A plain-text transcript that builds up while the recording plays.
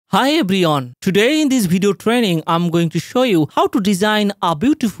Hi everyone, today in this video training I'm going to show you how to design a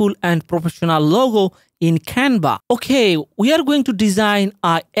beautiful and professional logo in Canva. Okay, we are going to design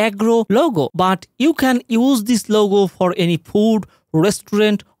a agro logo, but you can use this logo for any food,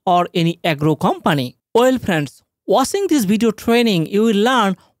 restaurant or any agro company. Well friends, watching this video training you will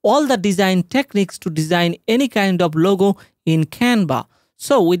learn all the design techniques to design any kind of logo in Canva.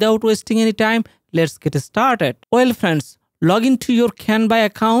 So without wasting any time, let's get started. Well friends, log into your Canva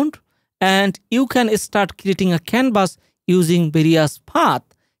account and you can start creating a canvas using various paths.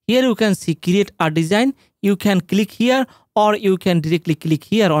 Here you can see create a design. You can click here or you can directly click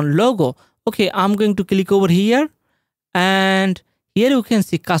here on logo. Okay, I'm going to click over here and here you can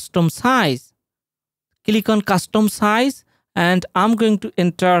see custom size. Click on custom size and I'm going to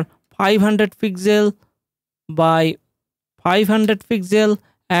enter 500 pixel by 500 pixel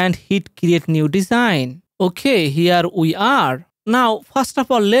and hit create new design. Okay, here we are. Now, first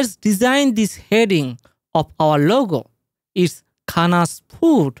of all, let's design this heading of our logo. It's Khana's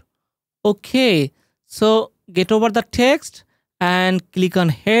food. Okay, so get over the text and click on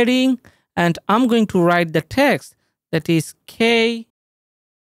heading and I'm going to write the text that is K.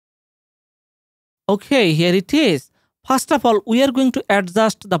 Okay, here it is. First of all, we are going to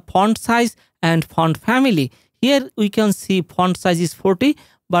adjust the font size and font family. Here we can see font size is 40,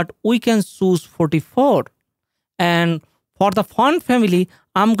 but we can choose 44. And for the font family,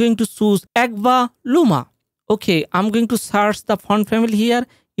 I'm going to choose Agva Luma. Okay, I'm going to search the font family here.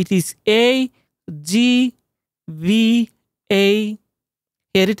 It is A G V A.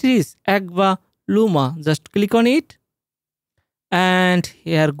 Here it is, Agva Luma. Just click on it. And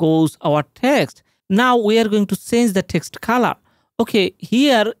here goes our text. Now we are going to change the text color. Okay,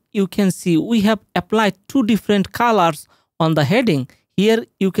 here you can see we have applied two different colors on the heading. Here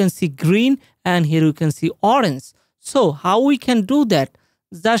you can see green and here you can see orange. So how we can do that?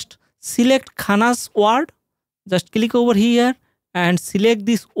 Just select Khana's word. Just click over here and select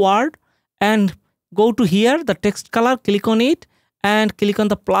this word and go to here, the text color, click on it and click on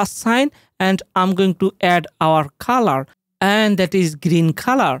the plus sign and I'm going to add our color and that is green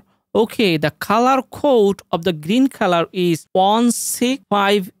color. Okay, the color code of the green color is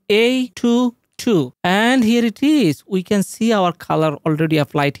 165A22 and here it is. We can see our color already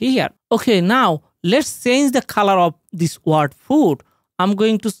applied here. Okay, now let's change the color of this word food. I'm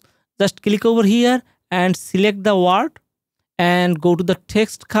going to just click over here and select the word and go to the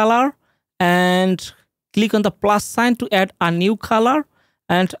text color and click on the plus sign to add a new color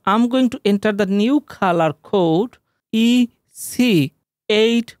and I'm going to enter the new color code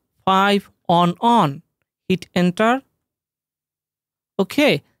EC85 on. Hit enter.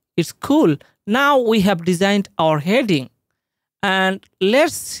 Okay, it's cool. Now we have designed our heading and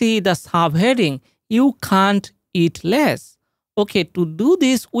let's see the subheading. You can't eat less. Okay, to do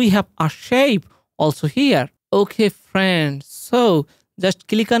this we have a shape also here. Okay friends, so just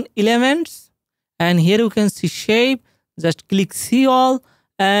click on elements and here you can see shape. Just click see all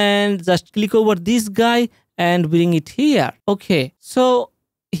and just click over this guy and bring it here. Okay, so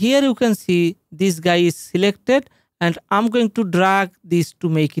here you can see this guy is selected and I'm going to drag this to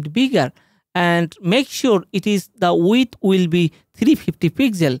make it bigger and make sure it is the width will be 350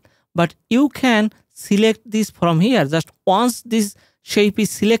 pixel, but you can select this from here. Just once this shape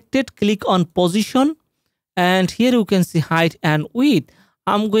is selected, click on position and here you can see height and width.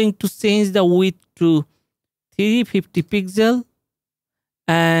 I'm going to change the width to 350 pixel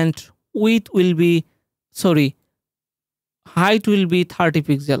and width will be, height will be 30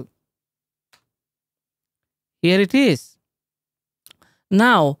 pixel. Here it is.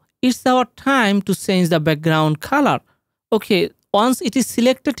 Now it's our time to change the background color. Okay, once it is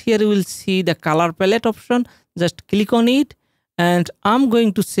selected, here you will see the color palette option. Just click on it and I'm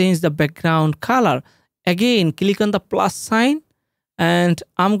going to change the background color. Again, click on the plus sign and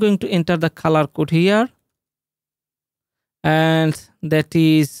I'm going to enter the color code here. And that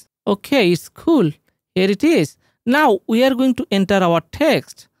is, okay, it's cool. Here it is. Now we are going to enter our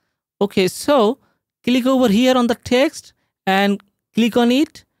text. Okay, so click over here on the text and click on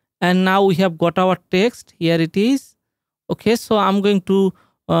it. And now we have got our text. Here it is. Okay, so I'm going to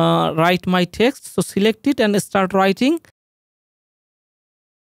write my text. So select it and start writing.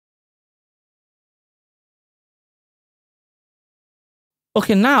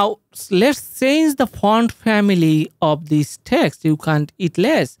 Okay, now let's change the font family of this text. You can't eat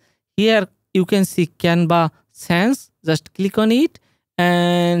less. Here you can see Canva Sans. Just click on it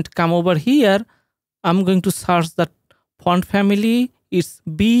and come over here. I'm going to search the font family. It's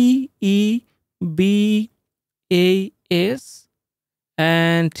BEBAS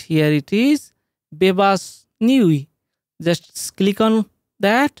and here it is, Bebas Nui. Just click on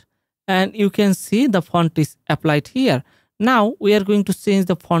that, and you can see the font is applied here. Now we are going to change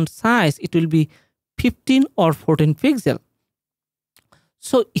the font size. It will be 15 or 14 pixel.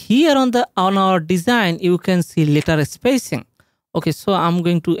 So here on our design, you can see letter spacing. Okay, so I'm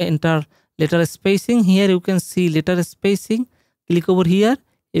going to enter letter spacing. Here you can see letter spacing. Click over here.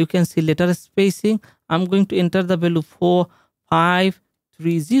 You can see letter spacing. I'm going to enter the value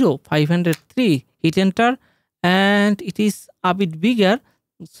 503. Hit enter, and it is a bit bigger.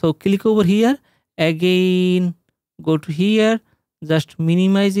 So click over here. Again, go to here. Just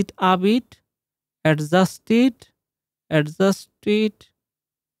minimize it a bit. Adjust it.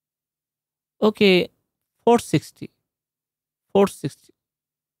 Okay, 460.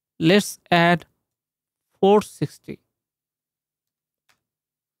 Let's add 460.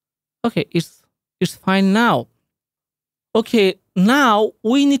 Okay, it's fine now. Okay, now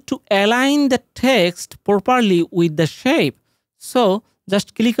we need to align the text properly with the shape. So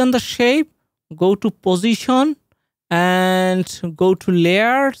just click on the shape, go to position, and go to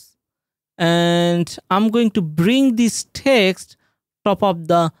layers. And I'm going to bring this text top of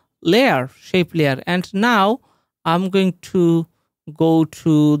the layer, shape layer. And now I'm going to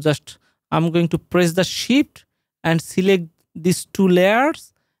I'm going to press the shift and select these two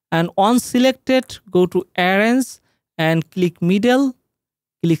layers. And once selected, go to arrange and click middle,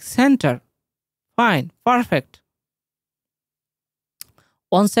 click center. Fine, perfect.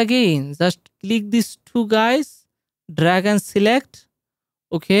 Once again, just click these two guys, drag and select.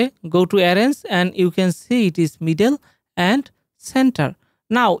 Okay, go to arrange, and you can see it is middle and center.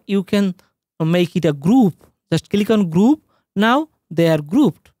 Now you can make it a group. Just click on group. Now they are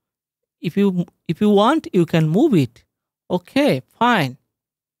grouped. If you want, you can move it. Okay, fine.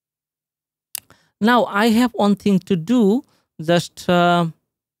 Now I have one thing to do. Just ungroup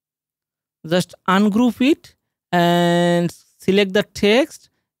it and select the text.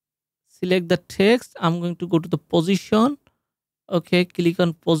 I'm going to go to the position. Okay, click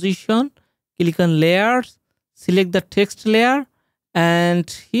on position, click on layers, select the text layer, and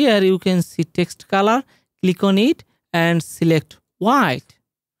here you can see text color. Click on it and select white.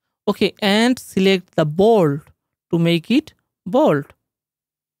 Okay, and select the bold to make it bold.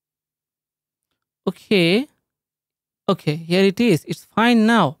 Okay, here it is. It's fine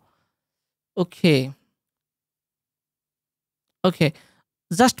now. Okay,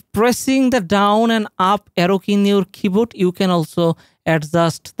 just pressing the down and up arrow key in your keyboard, you can also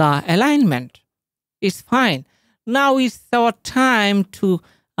adjust the alignment. It's fine. Now it's our time to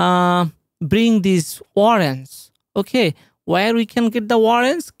bring these warrants. Okay, where we can get the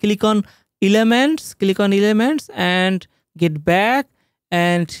warrants? Click on elements, and get back.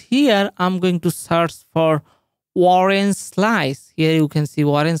 And here I'm going to search for warrant slice. Here you can see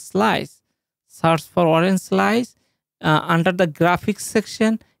warrant slice. Search for warrant slice. Under the graphics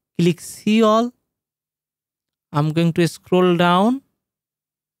section, click see all. I'm going to scroll down,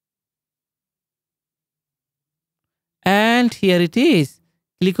 and here it is.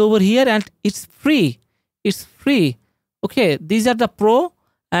 Click over here, and it's free. Okay, these are the pro,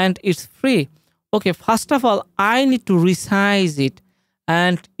 and it's free. Okay, first of all, I need to resize it,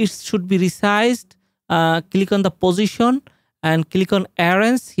 and it should be resized. Click on the position and click on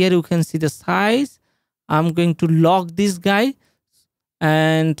arrange. Here you can see the size. I'm going to lock this guy,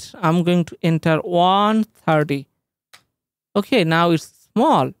 and I'm going to enter 130. Okay, now it's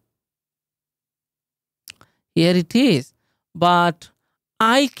small. Here it is. But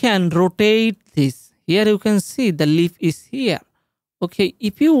I can rotate this. Here you can see the leaf is here. Okay,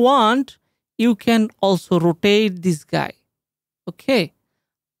 if you want, you can also rotate this guy. Okay,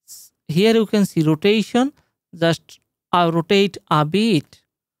 here you can see rotation. Just rotate a bit.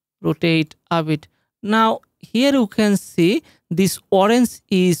 Now here you can see this orange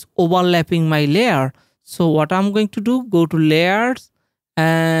is overlapping my layer. So what I'm going to do, go to layers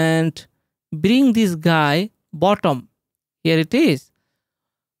and bring this guy bottom. Here it is.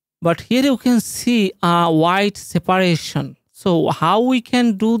 But here you can see a white separation. So how we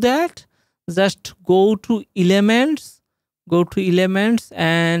can do that? Just go to elements,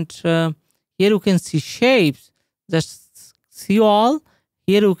 and here you can see shapes. Just see all.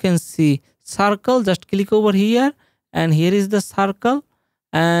 Here you can see circle. Just click over here, and here is the circle.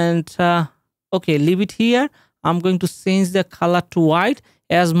 And okay, leave it here. I'm going to change the color to white,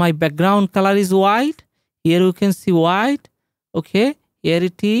 as my background color is white. Here you can see white. Okay, here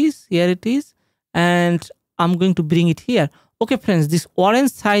it is, and I'm going to bring it here. Okay friends, this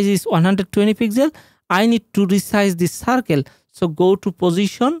orange size is 120 pixel. I need to resize this circle. So go to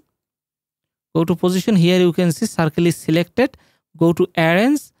position. Here you can see circle is selected. Go to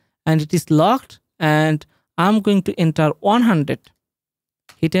arrange, and it is locked, and I'm going to enter 100.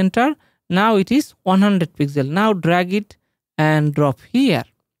 hit enter. Now it is 100 pixel. Now drag it and drop here.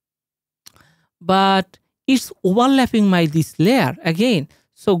 But it's overlapping my this layer again.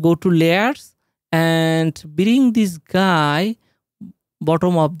 So go to layers and bring this guy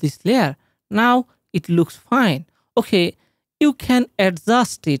bottom of this layer. Now it looks fine. Okay, you can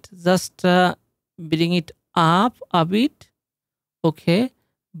adjust it. Just bring it up a bit. Okay,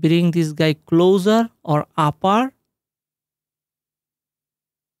 bring this guy closer or upper.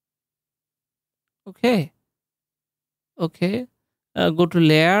 Okay, okay. Go to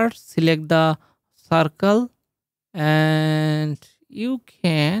layers, select the circle, and you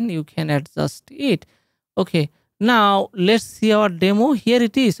can adjust it. Okay, now let's see our demo. Here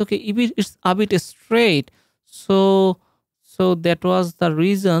it is. Okay, if it's a bit straight, so that was the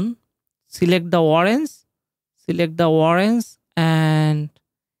reason. Select the orange, and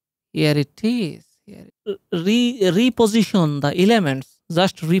here it is. Here, reposition the elements.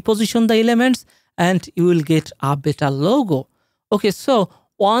 Just reposition the elements, and you will get a better logo. Okay, so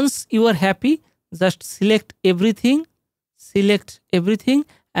once you are happy, just select everything,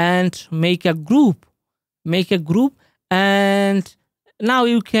 and make a group. And now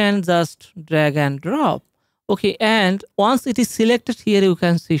you can just drag and drop. Okay, and once it is selected, here you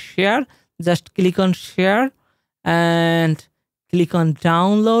can see share. Just click on share and click on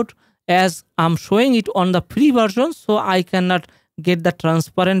download. As I'm showing it on the free version, so I cannot get the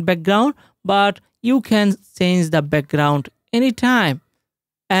transparent background, but you can change the background anytime.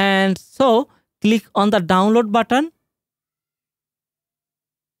 And so click on the download button,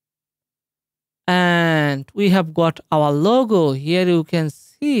 and we have got our logo. Here you can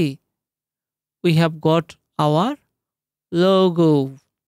see we have got our logo.